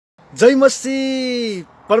जयमसीह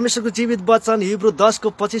परमेश्वरको जीवित वचन हिब्रू 10 को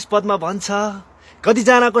 25 पदमा भन्छ,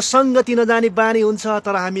 कतिजनाको संगति नजानी बानी हुन्छ,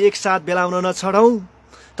 तर हामी एकसाथ भेला हुन नछडौँ।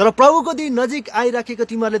 तर प्रभुको दिन नजिक आइराखेको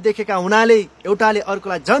तिमीहरूले देखेका हुनाले एउटाले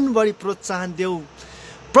अर्कोलाई झन् बढी प्रोत्साहन देऊ।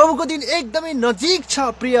 प्रभुको दिन एकदमै नजिक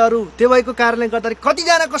छ प्रियहरू। त्यो भएको कारणले गर्दा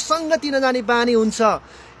कतिजनाको संगति नजानी बानी हुन्छ,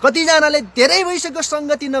 कतिजनाले धेरै भइसक्यो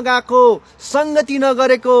संगति नगएको, संगति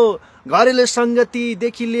नगरेको, घरेलु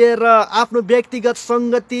संगतिदेखि लिएर आफ्नो व्यक्तिगत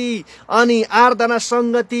संगति, अनि आराधना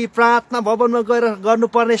संगति, प्रार्थना भवनमा गएर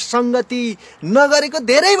गर्नुपर्ने संगति नगरेको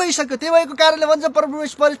धेरै भइसक्यो। त्यो भएको कारणले भन्छ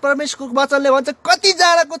परमेश्वरको वचनले भन्छ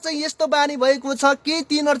कतिजनाको चाहिँ यस्तो बानी भएको छ कि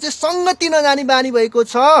तिनीहरू चाहिँ संगति नजानी बानी भएको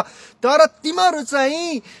छ। तर तिमीहरू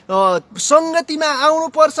चाहिँ संगतिमा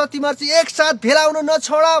आउनुपर्छ, तिमीहरू चाहिँ एकसाथ भेला हुन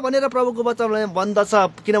नछोड भनेर प्रभुको वचनले भन्दछ।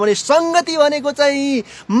 किनभने संगति भनेको चाहिँ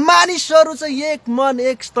मानिसहरू चाहिँ एक मन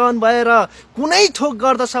एक स्तन भएर कुनै थोक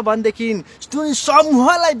गर्दछ भनेदेखि जुन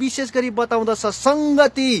समूहलाई विशेष गरी बताउँदछ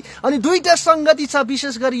संगति। अनि दुईटा संगति छ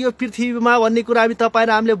विशेष गरी यो पृथ्वीमा भन्ने कुरा हामी तपाईँ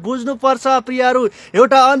र हामीले बुझ्नुपर्छ प्रियहरू।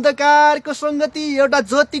 एउटा अन्धकारको संगति, एउटा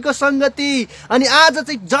ज्योतिको संगति। अनि आज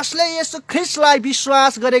चाहिँ जसले येशू ख्रीष्टलाई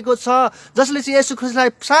विश्वास गरेको छ, जसले चाहिँ येशू ख्रीष्टलाई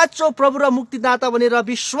साँचो प्रभु र मुक्तिदाता भनेर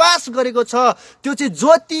विश्वास गरेको छ, त्यो चाहिँ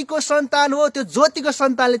ज्योतिको सन्तान हो। त्यो ज्योतिको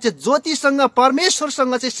सन्तानले चाहिँ ज्योतिसँग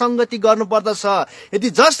परमेश्वरसँग चाहिँ संगति गर्नुपर्दछ। यदि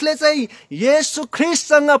जसले चाहिँ येशू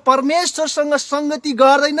ख्रीष्टसँग परमेश्वरसँग संगति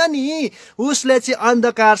गर्दैन नि, उसले चाहिँ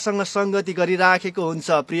अन्धकारसँग संगति गरिराखेको हुन्छ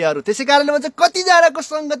प्रियहरू। त्यसै कारणले भन्छ कतिजनाको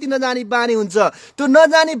संगति नजानी बानी हुन्छ। त्यो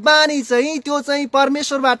नजानी बानी चाहिँ त्यो चाहिँ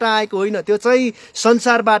परमेश्वरबाट आएको होइन, त्यो चाहिँ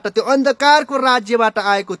संसारबाट, त्यो अन्धकारको राज्यबाट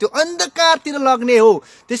आएको, त्यो अन्धकारतिर लग्ने हो।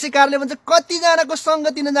 त्यसै कारणले भन्छ कतिजनाको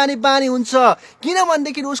संगति नजानी बानी हुन्छ,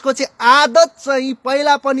 किनभनेदेखि उसको चाहिँ आदत चाहिँ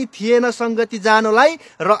पहिला पनि थिएन संगति जानुलाई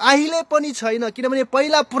र अहिले पनि छैन। किनभने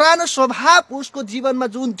पहिला पुरानो स्वभाव उसको जीवनमा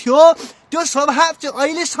जुन थियो त्यो स्वभाव चाहिँ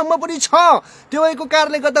अहिलेसम्म पनि छ। त्यो भएको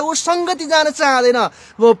कारणले गर्दा ऊ संगति जान चाहँदैन।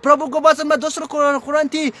 प्रभुको वचनमा दोस्रो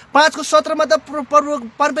कोरिन्थी 5:17 त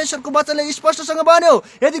परमेश्वरको वचनले स्पष्टसँग भन्यो,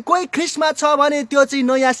 यदि कोही ख्रीष्टमा छ भने त्यो चाहिँ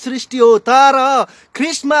नयाँ सृष्टि हो। तर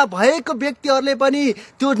ख्रीष्टमा भएको व्यक्तिहरूले पनि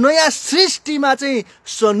त्यो नयाँ सृष्टिमा चाहिँ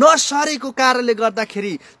नसरेको कारणले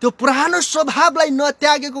गर्दाखेरि, त्यो पुरानो स्वभावलाई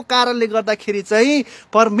नत्यागेको कारणले गर्दाखेरि चाहिँ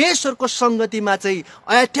परमेश्वरको संगतिमा चाहिँ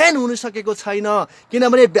एटेन्ड हुन सकेको छैन।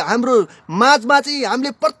 किनभने हाम्रो माझमा चाहिँ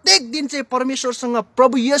हामीले प्रत्येक दिन चाहिँ परमेश्वरसँग,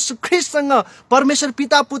 प्रभु येशू ख्रीष्टसँग, परमेश्वर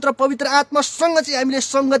पिता पुत्र पवित्र आत्मासँग चाहिँ हामीले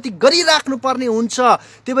संगति गरिराख्नु पर्ने हुन्छ।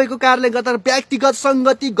 त्यो भएको कारणले गर्दा व्यक्तिगत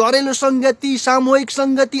संगति, घरेलु संगति, सामूहिक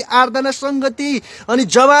संगति, आराधना संगति, अनि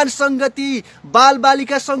जवान संगति,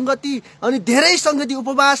 बालबालिका संगति, अनि धेरै संगति,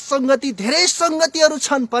 उपवास संगति, धेरै संगतिहरू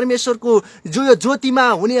छन् परमेश्वरको जो यो ज्योतिमा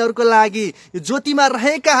हुनेहरूको लागि, यो ज्योतिमा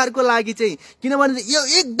रहेकाहरूको लागि चाहिँ। किनभने यो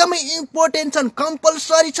एकदमै इम्पोर्टेन्ट छन्,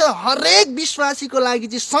 कम्पलसरी छ हरेक विश्वासीको लागि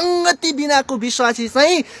चाहिँ। संगति बिनाको विश्वासी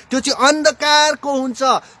चाहिँ त्यो चाहिँ अन्धकारको हुन्छ,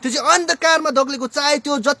 त्यो चाहिँ अन्धकारमा दग्लेको। चाहे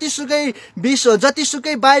त्यो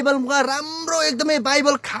जतिसुकै बाइबलमा राम्रो एकदमै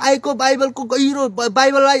बाइबल खाएको, बाइबलको गहिरो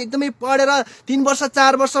बाइबललाई एकदमै पढेर 3 वर्ष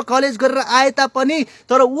 4 वर्ष कलेज गरेर आए तापनि,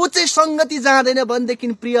 तर ऊ चाहिँ संगति जाँदैन भनेदेखि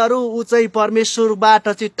प्रियहरू ऊ चाहिँ परमेश्वरबाट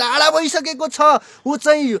चाहिँ टाढा भइसकेको छ, ऊ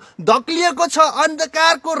चाहिँ धक्लिएको छ,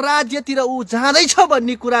 अन्धकारको राज्यतिर ऊ जाँदैछ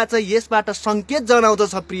भन्ने कुरा चाहिँ यसबाट संकेत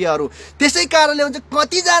जनाउँदछ प्रियहरू। त्यसै कारणले हुन्छ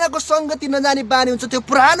कतिजनाको संगति नजानी बानी हुन्छ, त्यो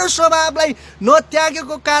पुरानो स्वभावलाई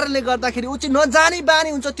नत्यागेको कारणले गर्दाखेरि ऊ चाहिँ नजानी बानी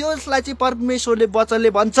हुन्छ। त्यसलाई चाहिँ परमेश्वरले वचनले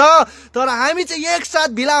भन्छ, तर हामी चाहिँ एकसाथ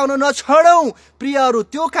भेला हुन नछोडौँ प्रियहरू।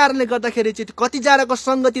 त्यो कारणले गर्दाखेरि चाहिँ कतिजनाको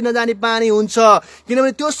संगति नजानी बानी हुन्छ।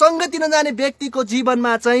 किनभने त्यो संगति नजाने व्यक्तिको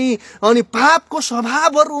जीवनमा चाहिँ अनि पापको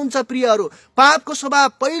स्वभावहरू हुन्छ प्रियहरू। पापको स्वभाव,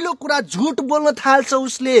 पहिलो कुरा झुट बोल्न थाल्छ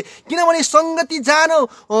उसले। किनभने संगति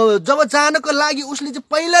जब जानको लागि उसले चाहिँ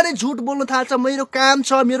पहिला नै झुट बोल्न थाल्छ। मेरो काम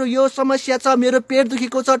छ, मेरो यो समस्या छ, मेरो पेट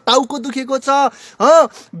दुखेको छ, टाउको दुखेको छ,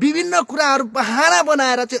 विभिन्न कुराहरू बहाना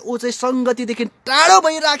बनाएर चाहिँ ऊ चाहिँ संगतिदेखि टाढो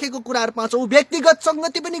भइराखेको कुराहरू पाउँछ। ऊ व्यक्तिगत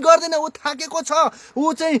संगति पनि गर्दैन, ऊ थाकेको छ,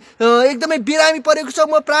 ऊ चाहिँ एकदमै बिरामी परेको छ,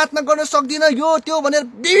 म प्रार्थना गर्न सक्दिनँ, यो त्यो भनेर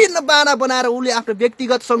विभिन्न बहाना बनाएर उसले आफ्नो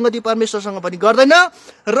व्यक्तिगत संगति परमेश्वरसँग पनि गर्दैन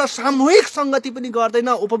र सामूहिक संगति पनि गर्दैन,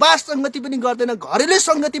 उपवास संगति पनि गर्दैन, घरेलु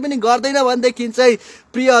संगति पनि गर्दैन भनेदेखि चाहिँ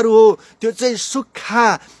प्रियहरू हो त्यो चाहिँ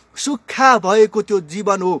सुक्खा भएको त्यो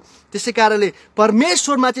जीवन हो। त्यसै कारणले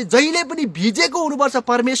परमेश्वरमा चाहिँ जहिले पनि भिजेको हुनुपर्छ,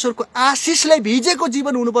 परमेश्वरको आशिषले भिजेको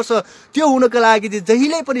जीवन हुनुपर्छ। त्यो हुनको लागि चाहिँ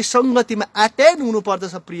जहिले पनि संगतिमा अटेन्ड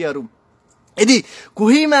हुनुपर्दछ प्रियहरू। यदि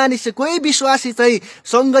कोही मानिस कोही विश्वासी चाहिँ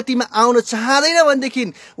संगतिमा आउन चाहदैन भनेदेखि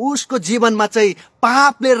उसको जीवनमा चाहिँ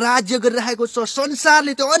पापले राज्य गरिरहेको छ,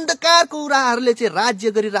 संसारले त्यो अन्धकारको कुराहरूले चाहिँ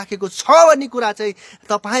राज्य गरिराखेको छ भन्ने कुरा चाहिँ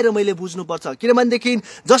तपाईँ र मैले बुझ्नुपर्छ। किनभनेदेखि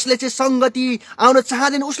जसले चाहिँ संगति आउन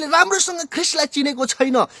चाहँदैन उसले राम्रोसँग ख्रिस्टलाई चिनेको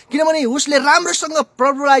छैन, किनभने उसले राम्रोसँग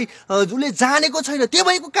प्रभुलाई उसले जानेको छैन। त्यो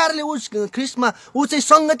भएको कारणले उस ख्रिस्टमा ऊ चाहिँ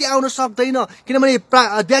संगति आउन सक्दैन, किनभने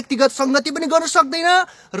व्यक्तिगत संगति पनि गर्न सक्दैन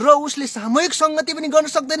र उसले सामूहिक संगति पनि गर्न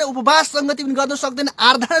सक्दैन, उपवास संगति पनि गर्न सक्दैन,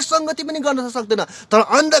 आराधना संगति पनि गर्न सक्दैन, तर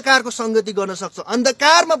अन्धकारको संगति गर्न सक्छ।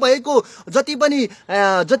 अन्धकारमा भएको जति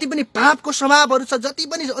पनि पापको स्वभावहरू छ, जति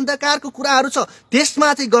पनि अन्धकारको कुराहरू छ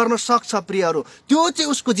त्यसमा चाहिँ गर्न सक्छ प्रियहरू। त्यो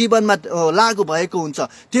चाहिँ उसको जीवनमा लागू भएको हुन्छ।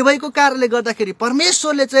 त्यो भएको कारणले गर्दाखेरि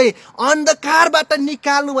परमेश्वरले चाहिँ अन्धकारबाट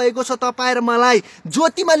निकाल्नु भएको छ तपाईँ र मलाई,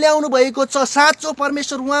 ज्योतिमा ल्याउनु भएको छ। साँचो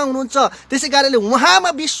परमेश्वर उहाँ हुनुहुन्छ, त्यसै कारणले उहाँमा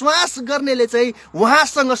विश्वास गर्नेले चाहिँ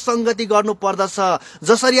उहाँसँग संगति गर्नु पर्दछ।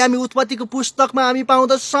 जसरी हामी उत्पत्तिको पुस्तकमा हामी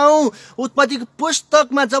पाउँदछौँ, उत्पत्तिको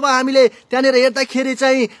पुस्तकमा जब हामीले त्यहाँनिर हेर्दाखेरि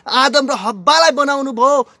चाहिँ आदम र हव्वालाई बनाउनु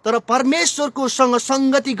भयो, तर परमेश्वरको सँग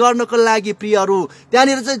संगति गर्नको लागि प्रियहरू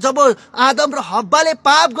त्यहाँनिर चाहिँ जब आदम र हव्वाले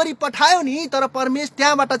पाप गरी पठायो नि, तर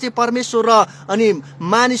त्यहाँबाट चाहिँ परमेश्वर र अनि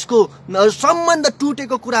मानिसको सम्बन्ध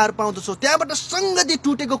टुटेको कुराहरू पाउँदछौँ, त्यहाँबाट संगति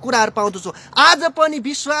टुटेको कुराहरू पाउँदछौँ। आज पनि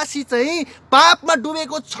विश्वासी चाहिँ पापमा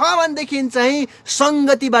डुबेको छ भनेदेखि चाहिँ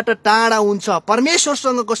संगतिबाट टाढा हुन्छ,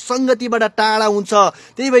 परमेश्वरसँगको संगतिबाट टाढा हुन्छ।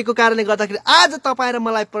 त्यही भएको कारणले गर्दाखेरि आज तपाईँ र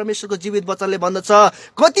मलाई परमेश्वरको जीवित वचनले भन्दछ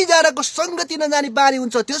कतिजनाको संगति नजानी बानी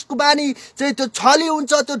हुन्छ, त्यसको बानी चाहिँ त्यो छली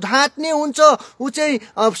हुन्छ, त्यो ढाँट्ने हुन्छ, ऊ चाहिँ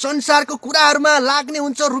संसारको कुराहरूमा लाग्ने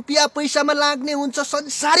हुन्छ, रुपियाँ पैसामा लाग्ने हुन्छ,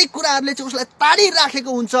 संसारिक कुराहरूले चाहिँ उसलाई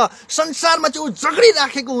ताडिराखेको हुन्छ, संसारमा चाहिँ ऊ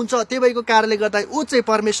झगडिराखेको हुन्छ। त्यही भएको कारणले गर्दा ऊ चाहिँ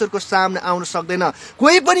परमेश्वरको सामने आउन सक्दैन।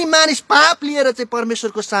 कोही पनि मानिस पाप लिएर चाहिँ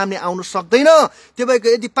परमेश्वरको सामने आउन सक्दैन। त्यो भएको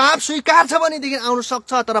यदि पाप स्वीकार छ भनेदेखि आउन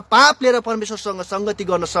सक्छ, तर पाप लिएर परमेश्वरसँग संगति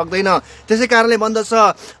गर्न सक्दैन। त्यसै कारणले भन्दछ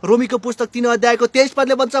रोमीको पुस्तक 3 अध्यायको 23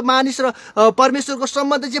 पदले भन्छ मानिस र परमेश्वरको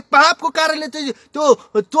सम्बन्ध चाहिँ पापको कारणले चाहिँ त्यो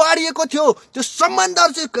तोडिएको थियो, त्यो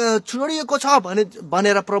सम्बन्धहरू चाहिँ छोडिएको छ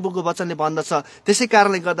भनेर प्रभुको वचनले भन्दछ। त्यसै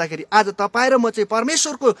कारणले गर्दाखेरि आज तपाईँ र म चाहिँ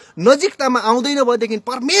परमेश्वरको नजिकतामा आउँदैन भनेदेखि,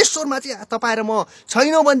 परमेश्वरमा चाहिँ तपाईँ र म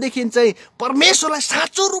छैनौँ भनेदेखि चाहिँ, परमेश्वरलाई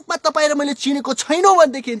साँचो रूपमा तपाईँ र मैले चिनेको छैनौँ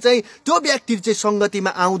भनेदेखि चाहिँ त्यो व्यक्ति चाहिँ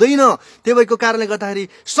संगतिमा आउँदैन। त्यो भएको कारणले गर्दाखेरि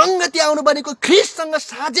संगति आउनु भनेको ख्रिस्टसँग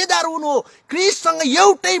साझेदार हुनु हो, ख्रिस्टसँग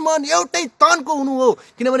एउटै मन एउटै तनको हुनु हो।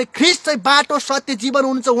 किनभने ख्रिस्ट चाहिँ बाटो सत्य जीवन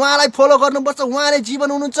हुनुहुन्छ, उहाँलाई फलो गर्नुपर्छ, उहाँले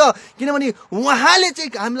जीवन हुनुहुन्छ। किनभने उहाँले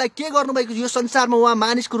चाहिँ हामीलाई के गर्नुभएको, यो संसारमा उहाँ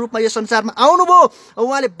मानिसको रूपमा यो संसारमा आउनुभयो,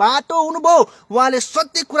 उहाँले बाटो हुनुभयो, उहाँले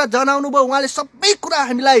सत्य कुरा जनाउनु भयो, उहाँले सबै कुरा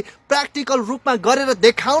हामीलाई प्र्याक्टिकल रूपमा गरेर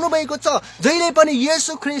देखाउनु भएको छ। जहिले पनि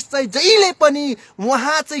येशू ख्रिस्ट चाहिँ जहिले पनि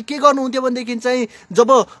उहाँ चाहिँ के गर्नुहुन्थ्यो भनेदेखि चाहिँ जब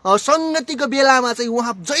संगतिको बेलामा चाहिँ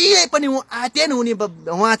उहाँ जहिले पनि आत्यान हुने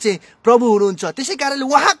उहाँ चाहिँ प्रभु हुनुहुन्छ। त्यसै कारणले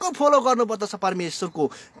उहाँको फलो गर्नुपर्दछ परमेश्वरको।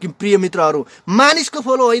 प्रिय मित्रहरू, मानिसको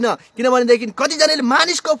फलो होइन। किनभनेदेखि कतिजनाले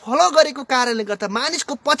मानिसको फलो गरेको कारणले गर्दा,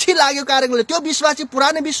 मानिसको पछि लागेको कारणले त्यो विश्वासी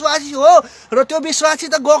पुरानो विश्वासी हो र त्यो विश्वासी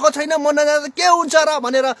त गएको छैन, म नजाँदा के हुन्छ र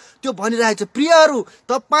भनेर त्यो भनिरहेको छ। प्रियहरू,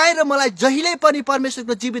 तपाईँ र मलाई जहिले पनि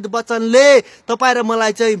परमेश्वरको जीवित वचनले तपाईँ र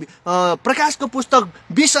मलाई चाहिँ प्रकाशको पुस्तक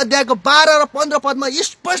 20 अध्यायको 12 र 15 पदमा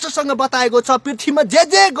स्पष्टसँग बताएको छ। पृथ्वीमा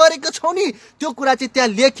जे गरेको छौ नि त्यो कुरा चाहिँ त्यहाँ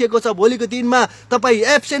लेखिएको छ। भोलिको दिनमा तपाईँ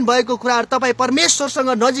एब्सेन्ट भएको कुराहरू, तपाईँ परमेश्वरसँग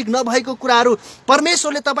नजिक नभएको कुराहरू,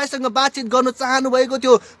 परमेश्वरले तपाईँसँग बातचित गर्न चाहनु भएको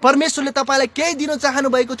थियो, परमेश्वरले तपाईँलाई केही दिन चाहनु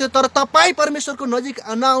भएको थियो, तर तपाईँ परमेश्वरको नजिक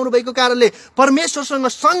नआउनु भएको कारणले, परमेश्वरसँग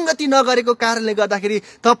संगति नगरेको कारणले गर्दाखेरि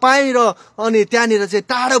तपाईँ र अनि त्यहाँनिर चाहिँ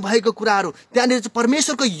टाढो भएको कुराहरू, त्यहाँनिर चाहिँ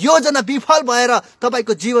परमेश्वरको योजना विफल भएर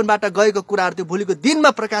तपाईँको जीवनबाट गएको कुराहरू त्यो भोलिको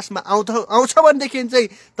दिनमा प्रकाशमा आउँछ भनेदेखि चाहिँ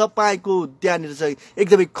तपाईँको त्यहाँनिर चाहिँ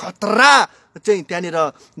एकदमै खतरा चाहिँ त्यहाँनिर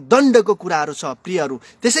दण्डको कुराहरू छ। प्रियहरू,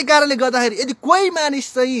 त्यसै कारणले गर्दाखेरि यदि कोही मानिस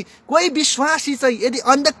चाहिँ, कोही विश्वासी चाहिँ यदि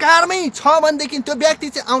अन्धकारमै छ भनेदेखि त्यो व्यक्ति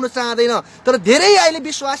चाहिँ आउन चाहँदैन। तर धेरै अहिले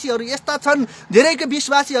विश्वासीहरू यस्ता छन्, धेरैको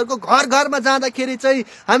विश्वासीहरूको घर घरमा जाँदाखेरि चाहिँ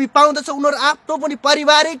हामी पाउँदछौँ उनीहरू आफ्नो पनि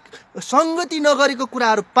पारिवारिक संगति नगरेको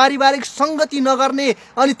कुराहरू, पारिवारिक संगति नगर्ने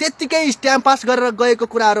अनि त्यत्तिकै टाइम पास गरेर गएको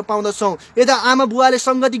कुराहरू पाउँदछौँ। यता आमा बुवाले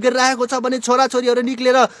संगति गरिरहेको छ भने छोराछोरीहरू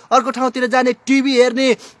निक्लेर अर्को ठाउँतिर जाने, टिभी हेर्ने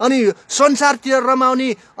अनि संसारतिर रमाउने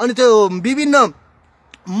अनि त्यो विभिन्न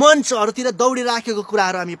मञ्चहरूतिर दौडिराखेको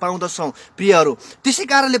कुराहरू हामी पाउँदछौँ। प्रियहरू, त्यसै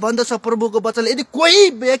कारणले भन्दछ प्रभुको वचनले, यदि कोही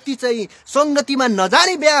व्यक्ति चाहिँ संगतिमा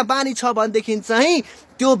नजानी बानी छ भनेदेखि चाहिँ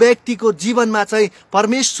त्यो व्यक्तिको जीवनमा चाहिँ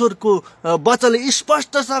परमेश्वरको वचनले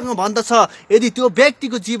स्पष्टसँग भन्दछ यदि त्यो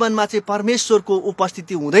व्यक्तिको जीवनमा चाहिँ परमेश्वरको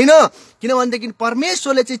उपस्थिति हुँदैन, किनभनेदेखि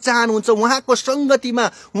परमेश्वरले चाहिँ चाहनुहुन्छ उहाँको सङ्गतिमा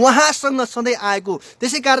उहाँसँग सधैँ आएको।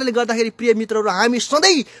 त्यसै कारणले गर्दाखेरि प्रिय मित्रहरू, हामी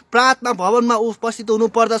सधैँ प्रार्थना भवनमा उपस्थित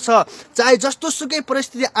हुनुपर्दछ। चाहे जस्तो सुकै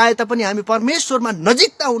परिस्थिति आए तापनि हामी परमेश्वरमा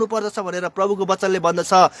नजिकता हुनुपर्दछ भनेर प्रभुको वचनले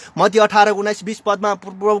भन्दछ। मत्ती 18:19-20 पदमा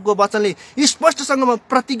प्रभुको वचनले स्पष्टसँग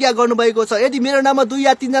प्रतिज्ञा गर्नुभएको छ, यदि मेरो नाममा 2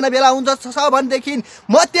 या 3 जना भेला हुन्छ भनेदेखि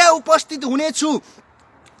म त्यहाँ उपस्थित हुनेछु।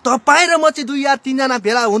 तपाईँ र म चाहिँ 2 या 3 जना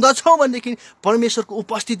भेला हुँदछौँ भनेदेखि परमेश्वरको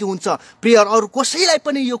उपस्थिति हुन्छ। प्रिय, अरू कसैलाई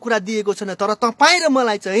पनि यो कुरा दिएको छैन, तर तपाईँ र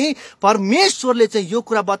मलाई चाहिँ परमेश्वरले चाहिँ यो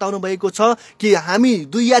कुरा बताउनु भएको छ कि हामी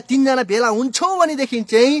 2 या 3 जना भेला हुन्छौँ भनेदेखि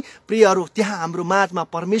चाहिँ प्रियहरू त्यहाँ हाम्रो माझमा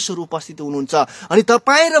परमेश्वर उपस्थित हुनुहुन्छ। अनि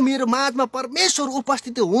तपाईँ र मेरो माझमा परमेश्वर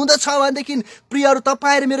उपस्थित हुँदछ भनेदेखि प्रियहरू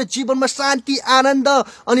तपाईँ र मेरो जीवनमा शान्ति, आनन्द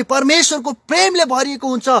अनि परमेश्वरको प्रेमले भरिएको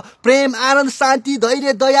हुन्छ। प्रेम, आनन्द, शान्ति,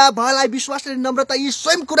 धैर्य, दया, भलाइ, विश्वास र नम्रता, यी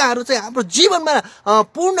स्वयं कुराहरू चाहिँ हाम्रो जीवनमा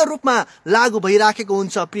पूर्ण रूपमा लागू भइराखेको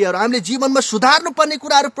हुन्छ। प्रियहरू, हामीले जीवनमा सुधार्नु पर्ने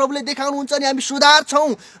कुराहरू प्रभुले देखाउनुहुन्छ अनि हामी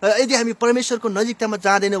सुधार्छौँ। यदि हामी परमेश्वरको नजिकतामा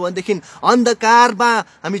जाँदैनौँ भनेदेखि, अन्धकारमा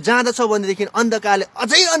हामी जाँदछौँ भनेदेखि अन्धकारले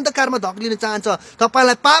अझै अन्धकारमा धक्लिन चाहन्छ,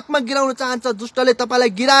 तपाईँलाई पापमा गिराउन चाहन्छ, दुष्टले तपाईँलाई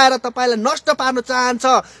गिराएर तपाईँलाई नष्ट पार्न चाहन्छ।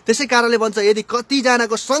 त्यसै कारणले भन्छ यदि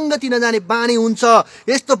कतिजनाको सङ्गति नजाने बानी हुन्छ,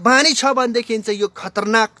 यस्तो बानी छ भनेदेखि चाहिँ यो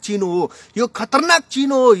खतरनाक चिनो हो, यो खतरनाक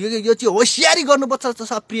चिनो हो। यो चाहिँ होसियारी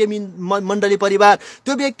गर्नुपर्छ प्रिय मण्डली परिवार।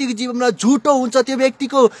 त्यो व्यक्तिको जीवनमा झुटो हुन्छ, त्यो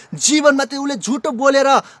व्यक्तिको जीवनमा चाहिँ उसले झुटो बोलेर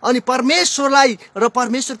अनि परमेश्वरलाई र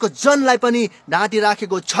परमेश्वरको जनलाई पनि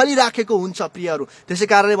ढाँटिराखेको, छलिराखेको हुन्छ। प्रियहरू, त्यसै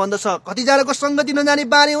कारणले भन्दछ कतिजनाको सङ्गति नजाने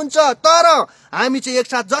बानी हुन्छ, तर हामी चाहिँ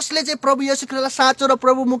एकसाथ जसले चाहिँ प्रभु येशू ख्रीष्टलाई साँचो र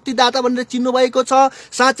प्रभु मुक्तिदाता भनेर चिन्नु भएको छ,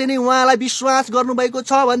 साँच्चै नै उहाँलाई विश्वास गर्नुभएको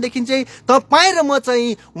छ भनेदेखि चाहिँ तपाईँ र म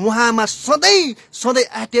चाहिँ उहाँमा सधैँ सधैँ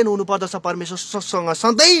एटेन हुनुपर्दछ। परमेश्वरसँग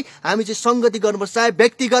सधैँ हामी चाहिँ सङ्गति गर्नुपर्छ, चाहे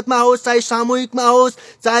व्यक्तिगतमा होस्, चाहे सामूहिकमा होस्,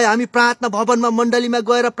 चाहे हामी प्रार्थना भवनमा मण्डलीमा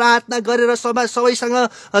गएर प्रार्थना गरेर सबैसँग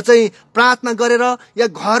चाहिँ प्रार्थना गरेर या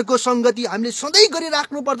घरको सङ्गति हामीले सधैँ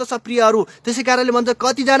गरिराख्नु पर्दछ। प्रियहरू, त्यसै कारणले भन्छ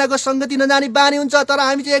कतिजनाको सङ्गति नजाने बानी हुन्छ, तर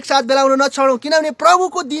हामी चाहिँ एकसाथ भेला हुन नछोडौँ, किनभने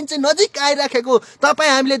प्रभुको दिन चाहिँ नजिक आइराखेको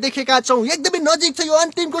तपाईँ हामीले देखेका छौँ। एकदमै नजिक छ, यो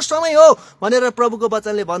अन्तिमको समय हो भनेर प्रभुको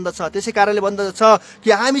वचनले भन्दछ। त्यसै कारणले भन्दछ कि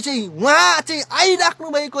हामी चाहिँ उहाँ चाहिँ आइराख्नु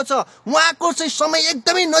भएको छ, उहाँको चाहिँ समय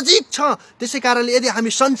एकदमै नजिक छ। त्यसै कारणले यदि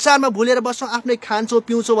हामी संसारमा भुलेर बस्छौँ, आफ्नै खान्छौँ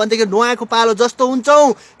पिउँछौँ भनेदेखि नुहाएको पालो जस्तो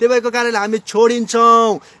हुन्छौँ। त्यही भएको कारणले हामी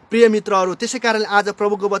छोडिन्छौँ। प्रिय मित्रहरू, त्यसै कारणले आज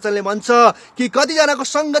प्रभुको वचनले भन्छ कि कतिजनाको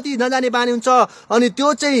सङ्गति नजाने बानी हुन्छ अनि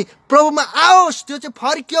त्यो चाहिँ प्रभुमा आओस्, त्यो चाहिँ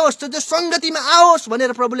फर्कियोस्, त्यो चाहिँ सङ्गतिमा आओस्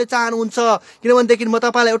भनेर प्रभुले चाहनुहुन्छ। किनभनेदेखि म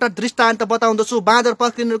तपाईँलाई एउटा दृष्टान्त बताउँदछु। बाँदर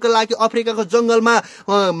पक्रिनको लागि अफ्रिकाको जङ्गलमा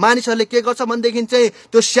मानिसहरूले के गर्छ भनेदेखि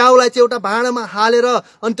चाहिँ त्यो स्याउलाई चाहिँ एउटा भाँडामा हालेर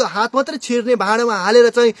अनि त्यो हात मात्रै छिर्ने भाँडामा हालेर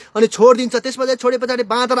चाहिँ अनि छोडिदिन्छ। त्यस छोडे पछाडि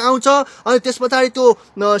बाँदर आउँछ अनि त्यस पछाडि त्यो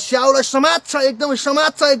स्याउलाई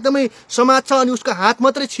एकदमै समात्छ अनि उसको हात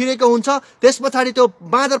मात्रै छिरेको हुन्छ। त्यस पछाडि त्यो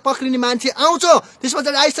बाँदर पक्रिने मान्छे आउँछ, त्यस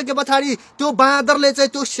पछाडि आइसके पछाडि त्यो बाँदरले चाहिँ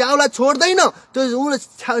त्यो स्याउलाई छोड्दैन, त्यो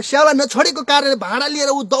स्याउलाई नछोडेको कारणले भाँडा लिएर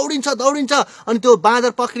ऊ दौडिन्छ अनि त्यो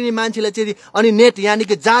बाँदर पक्रिने मान्छेले चाहिँ अनि नेट यानि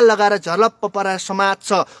कि जाल लगाएर झलप्प पराएर समात्छ।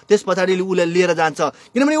 त्यस पछाडि उसले लिएर जान्छ,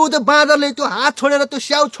 किनभने ऊ त्यो बाँदरले त्यो हात छोडेर त्यो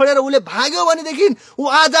स्याउ छोडेर उसले भाग्यो भनेदेखि ऊ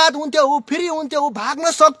आजाद हुन्थ्यो, ऊ फ्री हुन्थ्यो, ऊ भाग्न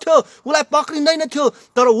सक्थ्यो, उसलाई पक्रिँदैन थियो।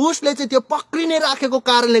 तर उसले चाहिँ त्यो पक्रिने राखेको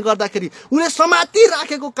कारणले गर्दाखेरि, उसले समाति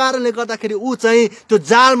राखेको कारणले गर्दाखेरि ऊ चाहिँ त्यो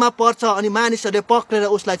जालमा पर्छ अनि मानिसहरूले पक्रेर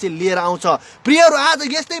उसलाई चाहिँ लिएर आउँछ। प्रियहरू, आज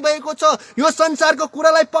यस्तै भएको छ, यो संसारको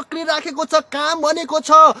कुरालाई पक्रिराखेको छ, काम भनेको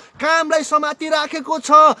छ, कामलाई समाति राखेको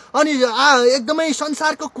छ अनि एकदमै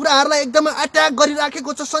संसारको कुराहरूलाई एकदमै अट्याक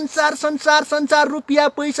गरिराखेको छ। संसार रुपियाँ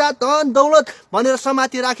पैसा धन दौलत भनेर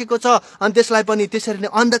समाति राखेको छ अनि त्यसलाई पनि त्यसरी नै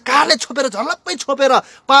अन्धकारले छोपेर झलप्पै छोपेर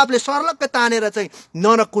पापले सर्लक्कै तानेर चाहिँ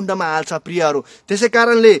नरक कुण्डमा हाल्छ। प्रियहरू, त्यसै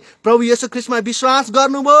कारणले प्रभु येशू ख्रीष्टमा विश्वास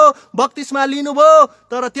गर्नुभयो, बप्तिस्मा लिनुभयो,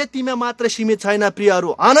 तर त्यतिमा मात्र सीमित छैन। प्रियहरू,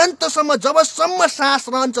 अनन्तसम्म जबसम्म सास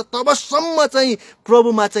रहन्छ तबसम्म चाहिँ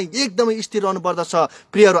प्रभुमा चाहिँ एकदमै स्थिर रहनु पर्दछ।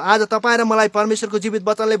 प्रियहरू, आज तपाईँ र मलाई परमेश्वरको जीवित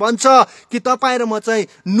वचनले भन्छ कि तपाईँ र म चाहिँ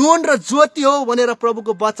नुन र ज्योति हो भनेर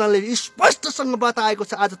प्रभुको वचनले स्पष्टसँग बताएको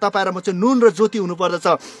छ। आज तपाईँ र म चाहिँ नुन र ज्योति हुनुपर्दछ,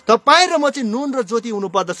 तपाईँ र म चाहिँ नुन र ज्योति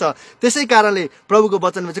हुनुपर्दछ। त्यसै कारणले प्रभुको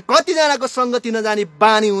वचनमा चाहिँ कतिजनाको सङ्गति नजाने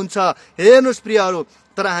बानी हुन्छ। हेर्नुहोस् प्रियहरू,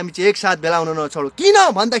 तर हामी चाहिँ एकसाथ भेला हुन नछोडौँ। किन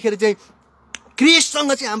भन्दाखेरि चाहिँ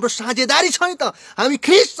ख्रीष्टसँग चाहिँ हाम्रो साझेदारी छ नि त। हामी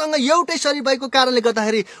ख्रीष्टसँग एउटै शरीर भएको कारणले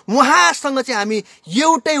गर्दाखेरि उहाँसँग चाहिँ हामी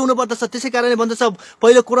एउटै हुनुपर्दछ। त्यसै कारणले भन्दछ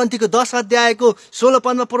पहिलो कोरिन्थीको 10 अध्यायको 16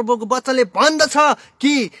 पदमा प्रभुको वचनले भन्दछ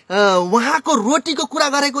कि उहाँको रोटीको कुरा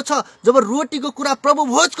गरेको छ। जब रोटीको कुरा प्रभु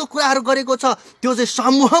भोजको कुराहरू गरेको छ त्यो चाहिँ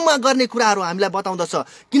समूहमा गर्ने कुराहरू हामीलाई बताउँदछ,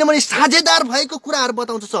 किनभने साझेदार भएको कुराहरू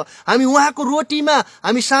बताउँदछ। हामी उहाँको रोटीमा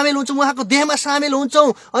हामी सामेल हुन्छौँ, उहाँको देहमा सामेल हुन्छौँ,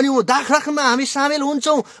 अनि दाखरखमा हामी सामेल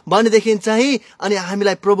हुन्छौँ भनेदेखि चाहिँ अनि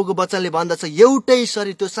हामीलाई प्रभुको वचनले भन्दछ एउटै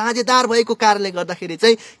शरीर, त्यो साझेदार भएको कारणले गर्दाखेरि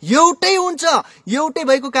चाहिँ एउटै हुन्छ। एउटै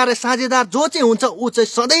भएको कारण साझेदार जो चाहिँ हुन्छ ऊ चाहिँ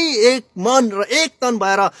सधैँ एक मन र एक तन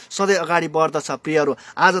भएर सधैँ अगाडि बढ्दछ। प्रियहरू,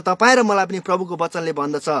 आज तपाईँ र मलाई पनि प्रभुको वचनले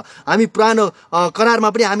भन्दछ, हामी पुरानो करारमा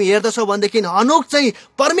पनि हामी हेर्दछौँ भनेदेखि हनोक चाहिँ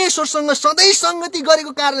परमेश्वरसँग सधैँ संगति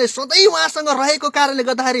गरेको कारणले, सधैँ उहाँसँग रहेको कारणले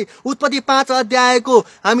गर्दाखेरि उत्पत्ति 5 अध्यायको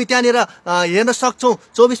हामी त्यहाँनिर हेर्न सक्छौँ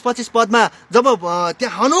 24-25 पदमा जब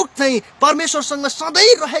त्यहाँ हनोक चाहिँ परमेश्वरसँग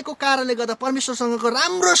सधैँ रहेको कारणले गर्दा, परमेश्वरसँगको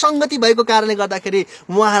राम्रो संगति भएको कारणले गर्दाखेरि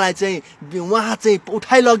उहाँ चाहिँ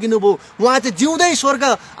उठाइ लगिनु भयो, उहाँ चाहिँ जिउँदै स्वर्ग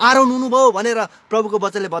आरोहण हुनुभयो भनेर प्रभुको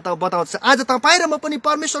वचनले बताउँछ। आज तपाईँ र म पनि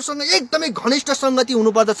परमेश्वरसँग एकदमै घनिष्ठ संगति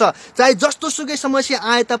हुनुपर्दछ। चाहे जस्तो सुकै समस्या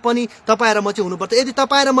आए तापनि तपाईँ र म चाहिँ हुनुपर्छ। यदि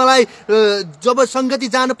तपाईँ र मलाई जब संगति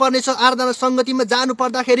जानुपर्ने छ, आराधना संगतिमा जानु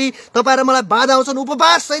पर्दाखेरि तपाईँ र मलाई बाधा आउँछन्,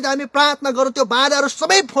 उपवास सहित हामी प्रार्थना गरौँ, त्यो बाधाहरू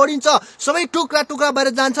सबै फोडिन्छ, सबै टुक्रा टुक्रा भएर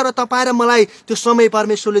जान्छ र तपाईँ र मलाई त्यो समय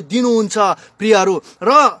परमेश्वरले दिनुहुन्छ। प्रियहरू,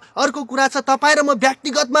 र अर्को कुरा छ तपाईँ र म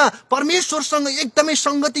व्यक्तिगतमा परमेश्वरसँग एकदमै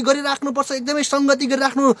संगति गरिराख्नुपर्छ, एकदमै संगति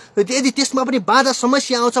गरिराख्नु। यदि त्यसमा पनि बाधा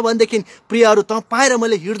समस्या आउँछ भनेदेखि प्रियहरू तपाईँ र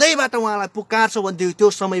मैले हृदयबाट उहाँलाई पुकार्छौँ भनेदेखि त्यो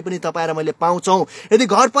समय पनि तपाईँ र मैले पाउँछौँ। यदि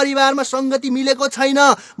घर परिवारमा संगति मिलेको छैन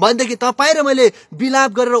भनेदेखि तपाईँ र मैले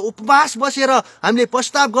विलाप गरेर उपवास बसेर हामीले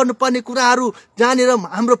प्रस्ताव गर्नुपर्ने कुराहरू जहाँनिर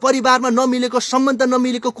हाम्रो परिवारमा नमिलेको, सम्बन्ध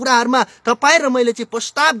नमिलेको कुराहरूमा तपाईँ र मैले चाहिँ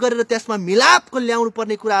प्रस्ताव गरेर त्यसमा मिलापको ल्याउनु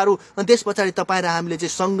पर्ने कुराहरू, अनि त्यस पछाडि तपाईँ र हामीले चाहिँ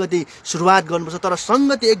संगति सुरुवात गर्नुपर्छ। तर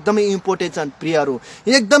संगति एकदमै इम्पोर्टेन्ट छ प्रियहरू,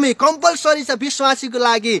 एकदमै कम्पलसरी छ विश्वासीको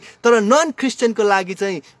लागि, तर नन क्रिस्चियनको लागि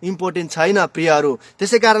चाहिँ इम्पोर्टेन्ट छैन प्रियहरू।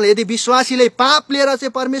 त्यसै कारणले यदि विश्वासीले पाप लिएर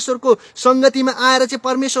चाहिँ परमेश्वरको संगतिमा आएर चाहिँ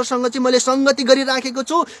परमेश्वरसँग चाहिँ मैले संगति गरिराखेको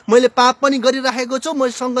छु, मैले पाप पनि गरिराखेको छु,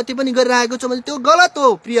 मैले संगति पनि गरिराखेको छु भने त्यो गलत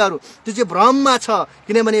हो प्रियहरू, त्यो चाहिँ भ्रममा छ।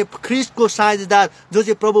 किनभने ख्रीष्टको साझेदार जो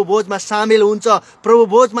चाहिँ प्रभु भोजमा सामेल हुन्छ, प्रभु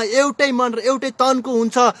भोजमा एउटै मन र एउटै तनको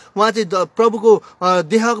हुन्छ, उहाँ चाहिँ प्रभुको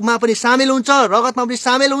देहमा पनि सामेल हुन्छ, रगतमा पनि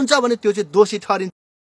सामेल हुन्छ भने त्यो चाहिँ दोषी ठहरिन्छ।